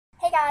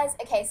Hey guys,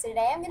 okay, so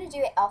today I'm going to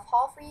do an elf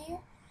haul for you.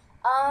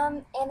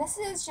 And this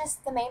is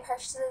just the main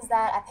purchases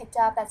that I picked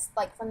up that's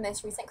like from the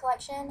most recent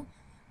collection.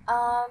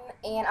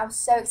 And I was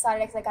so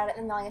excited because I got it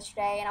in the mail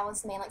yesterday and I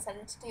was mainly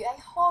excited to do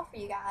a haul for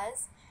you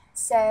guys.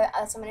 So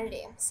that's what I'm going to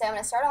do. So I'm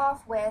going to start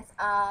off with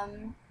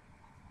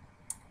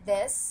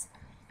this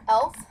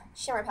elf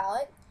shimmer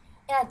palette.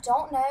 And I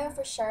don't know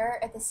for sure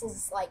if this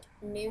is like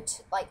new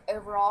to like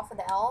overall for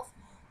the elf,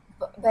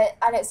 but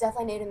I know it's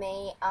definitely new to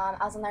me. I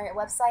was on their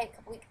website a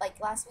couple weeks, like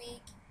last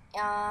week.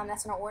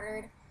 That's when I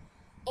ordered,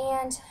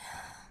 and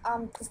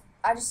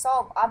I just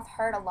saw. I've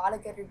heard a lot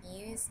of good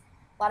reviews,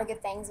 a lot of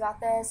good things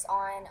about this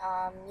on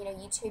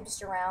YouTube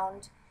just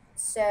around.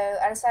 So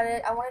I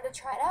decided I wanted to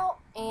try it out,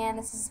 and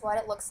this is what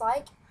it looks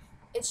like.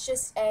 It's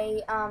just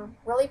a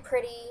really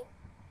pretty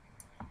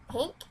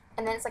pink,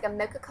 and then it's like a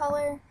mocha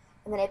color,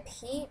 and then a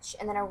peach,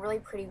 and then a really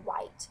pretty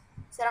white.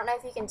 So I don't know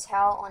if you can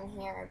tell on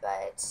here,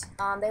 but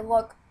they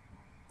look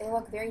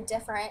very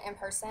different in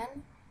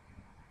person,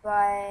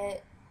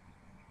 but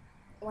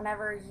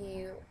whenever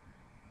you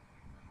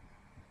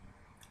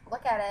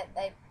look at it,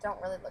 they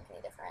don't really look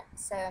any different.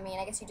 So, I mean,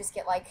 I guess you just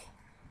get like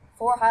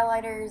four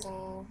highlighters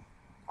and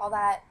all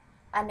that.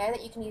 I know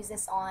that you can use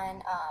this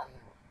on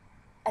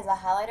as a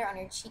highlighter on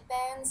your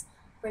cheekbones,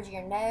 bridge of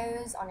your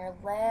nose, on your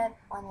lip,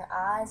 on your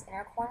eyes,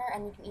 inner corner,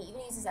 and you can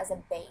even use this as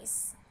a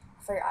base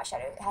for your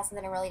eyeshadow. It has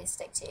something really to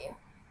stick to.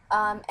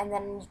 And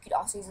then you could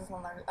also use this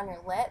on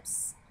your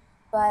lips.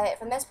 But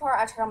for the most part,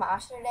 I tried on my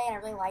eyeshadow today and I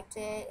really liked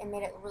it. It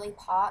made it really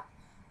pop,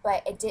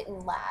 but it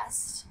didn't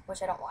last,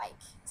 which I don't like.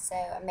 So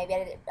maybe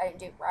I didn't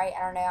do it right.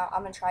 I don't know.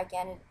 I'm gonna try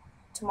again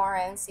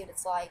tomorrow and see what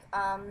it's like.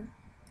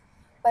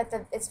 But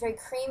it's very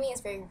creamy.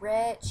 It's very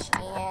rich,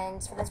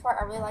 and for this part,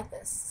 I really like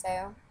this.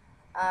 So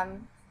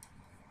I'm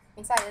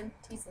excited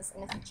to use this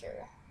in the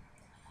future.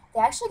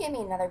 They actually gave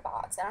me another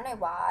box. I don't know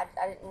why.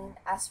 I didn't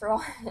ask for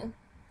one.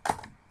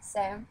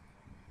 So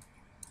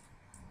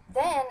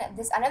then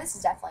I know this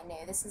is definitely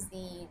new. This is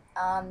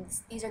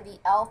these are the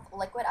e.l.f.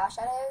 liquid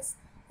eyeshadows.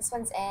 This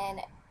one's in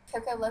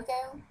Coco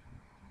Loco,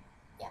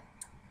 yeah,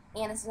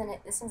 and this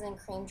one's in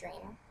Cream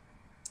Dream,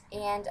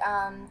 and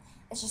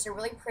it's just a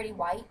really pretty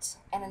white,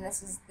 and then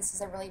this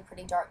is a really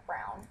pretty dark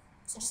brown.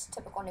 So just a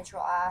typical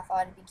neutral eye. I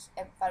thought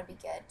it'd be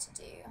good to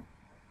do.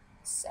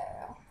 So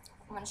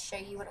I'm gonna show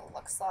you what it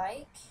looks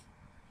like,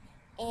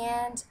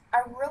 and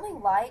I really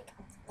like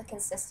the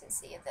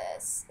consistency of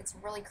this. It's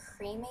really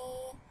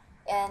creamy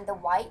and the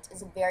white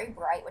is very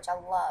bright, which I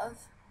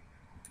love.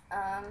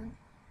 Let me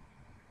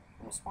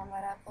just warm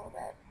that up a little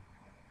bit.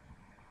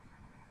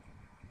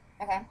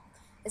 Okay,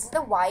 this is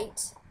the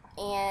white,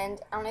 and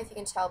I don't know if you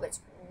can tell, but it's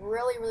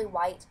really, really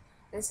white.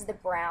 This is the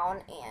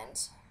brown, and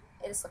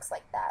it just looks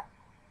like that.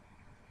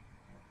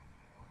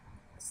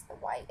 This is the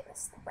white, and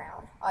this is the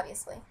brown,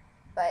 obviously.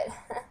 But,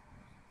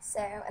 so,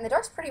 and the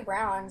dark's pretty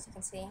brown, as you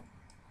can see.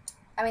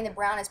 I mean, the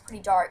brown is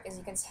pretty dark, as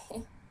you can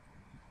see.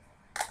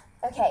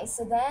 Okay,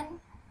 so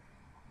then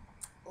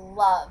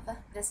love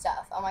this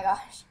stuff. Oh my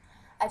gosh.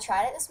 I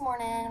tried it this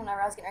morning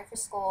whenever I was getting ready for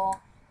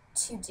school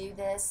to do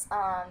this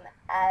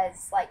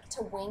as like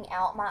to wing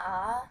out my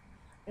eye.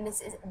 And this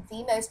is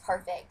the most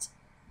perfect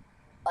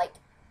like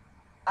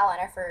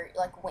eyeliner for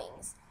like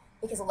wings.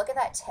 Because look at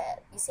that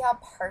tip. You see how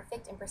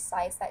perfect and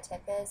precise that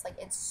tip is? Like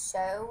it's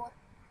so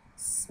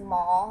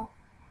small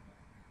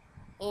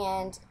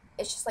and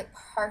it's just like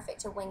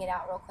perfect to wing it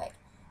out real quick.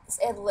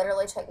 It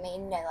literally took me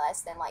no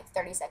less than like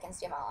 30 seconds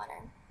to do my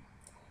eyeliner.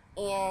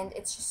 And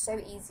it's just so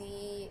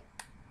easy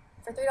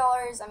for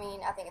 $3. I mean,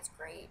 I think it's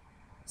great.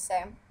 So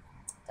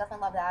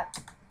definitely love that.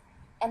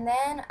 And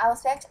then I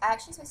was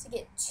actually supposed to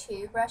get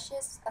two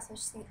brushes. I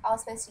was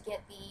supposed to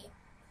get the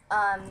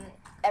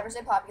ever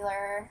so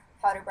popular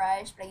powder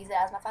brush, but I use it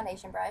as my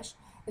foundation brush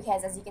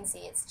because, as you can see,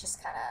 it's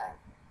just kind of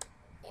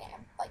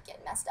like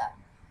getting messed up.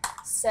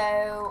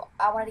 So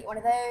I wanted to get one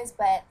of those,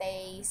 but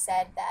they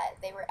said that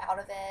they were out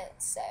of it,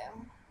 so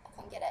I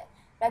couldn't get it.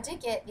 But I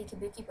did get the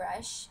Kabuki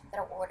brush that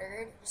I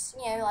ordered, just,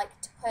 like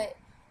to put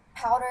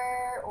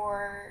powder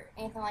or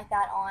anything like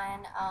that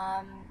on.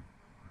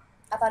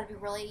 I thought it'd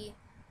be really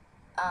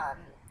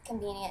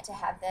convenient to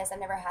have this. I've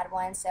never had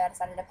one, so I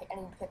decided I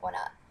need to pick one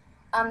up.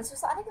 I think this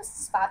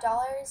was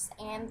 $5,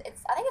 and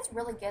I think it's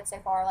really good so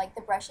far. Like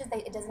the brushes,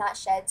 it does not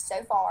shed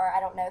so far.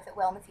 I don't know if it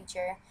will in the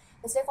future,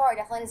 but so far it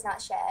definitely does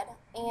not shed,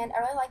 and I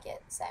really like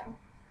it. So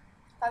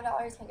 $5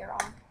 can't go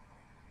wrong.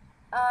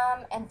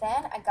 And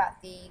then I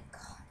got the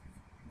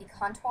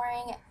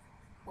contouring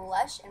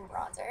blush and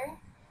bronzer,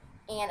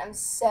 and I'm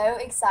so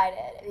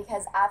excited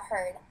because I've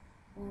heard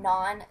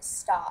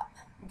non-stop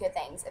good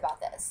things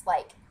about this.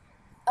 Like,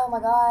 oh my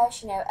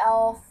gosh,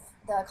 e.l.f.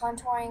 the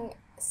contouring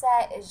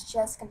set is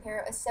just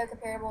it's so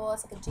comparable.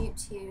 It's like a dupe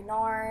to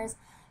NARS,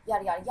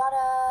 yada yada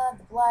yada.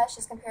 The blush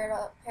is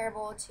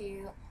comparable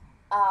to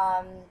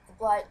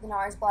the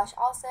NARS blush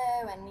also,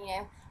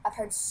 and I've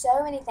heard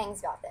so many things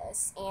about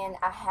this, and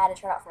I had to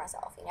try it out for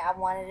myself. I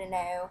wanted to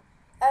know,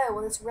 oh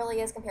well, this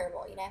really is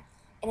comparable,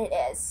 and it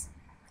is.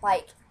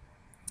 Like,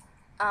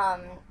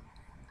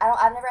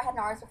 I've never had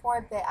NARS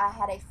before, but I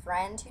had a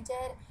friend who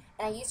did,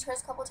 and I used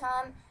hers a couple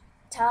times,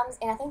 times,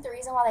 and I think the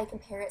reason why they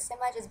compare it so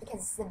much is because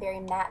it's a very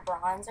matte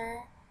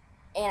bronzer,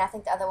 and I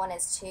think the other one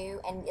is too,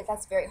 and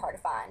that's very hard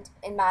to find,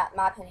 in my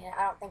opinion.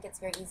 I don't think it's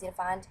very easy to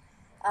find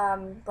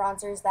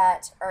bronzers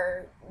that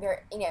are very,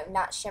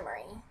 not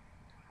shimmery,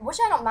 which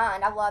I don't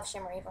mind. I love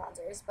shimmery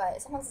bronzers,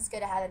 but sometimes it's good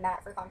to have a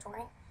matte for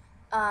contouring.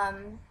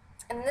 And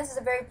then this is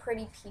a very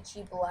pretty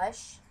peachy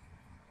blush.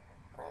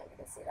 I don't know if you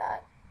can see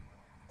that.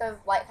 The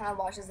light kind of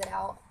washes it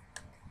out,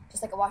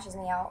 just like it washes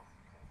me out.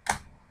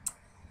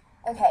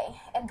 Okay,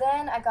 and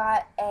then I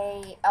got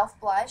a e.l.f.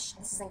 blush.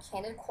 This is in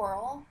Candid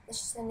Coral.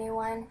 This is a new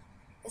one.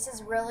 This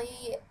is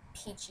really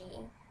peachy.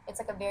 It's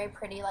like a very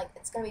pretty, like,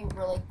 it's going to be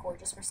really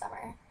gorgeous for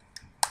summer.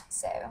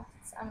 So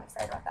I'm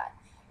excited about that.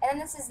 And then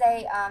this is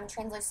a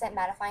translucent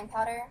mattifying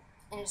powder,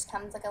 and it just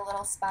comes like a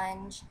little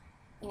sponge.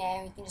 You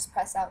can just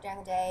press out during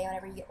the day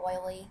whenever you get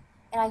oily.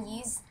 And I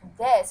use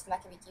this with my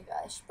Kabuki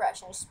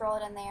brush, and I just swirl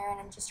it in there, and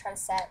I just try to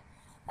set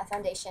my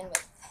foundation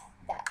with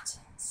that.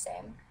 So,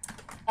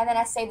 and then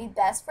I say the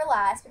best for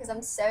last because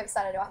I'm so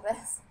excited about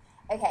this.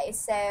 Okay,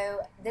 so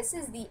this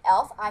is the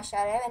e.l.f.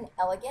 eyeshadow in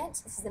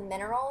Elegant. This is the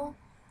mineral,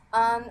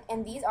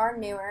 and these are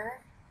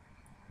newer,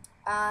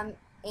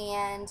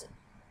 and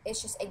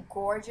it's just a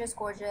gorgeous,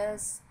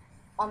 gorgeous,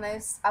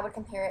 almost, I would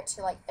compare it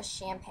to like a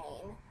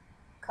champagne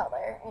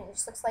color, and it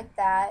just looks like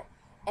that.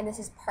 And this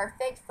is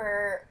perfect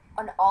for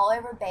an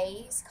all-over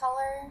base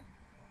color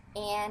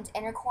and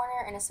inner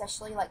corner, and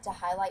especially like to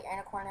highlight your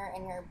inner corner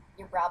and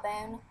your brow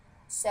bone.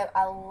 So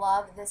I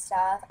love this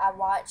stuff. I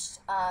watched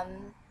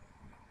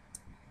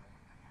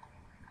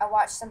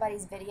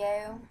somebody's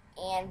video,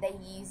 and they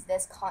use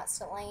this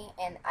constantly,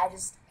 and I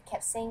just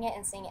kept seeing it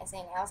and seeing it and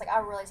seeing it. I was like, I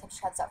really just have to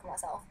try this out for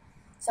myself.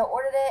 So I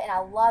ordered it, and I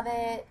love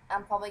it.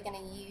 I'm probably going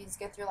to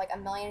go through like a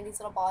million of these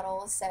little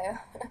bottles, so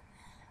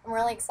I'm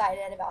really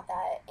excited about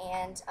that.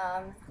 And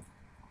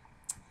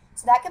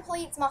so that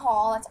completes my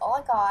haul. That's all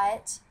I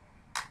got,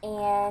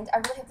 and I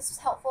really hope this was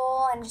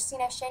helpful, and just,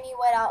 showing you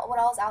what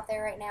all is out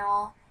there right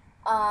now.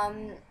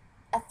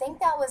 I think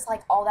that was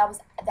like all that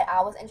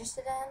I was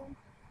interested in,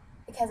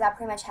 because I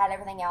pretty much had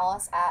everything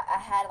else. I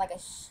had like a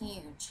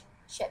huge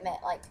shipment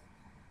like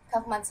a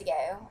couple months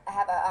ago. I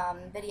have a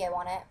video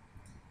on it,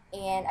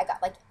 and I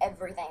got like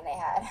everything they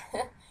had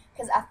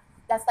because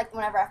that's like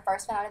whenever I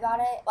first found out about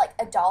it, like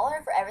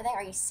 $1 for everything.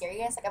 Are you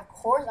serious? Like, of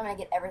course I'm gonna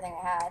get everything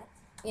they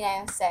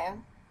had, so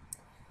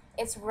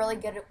it's really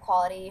good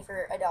quality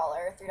for $1,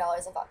 $3,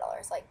 and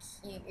 $5. Like,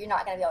 you're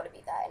not gonna be able to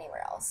beat that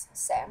anywhere else.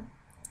 So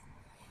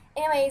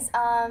anyways,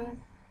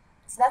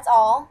 so that's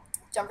all.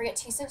 Don't forget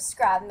to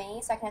subscribe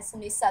me so I can have some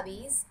new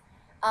subbies.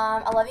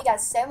 I love you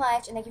guys so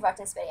much, and thank you for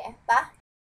watching this video. Bye!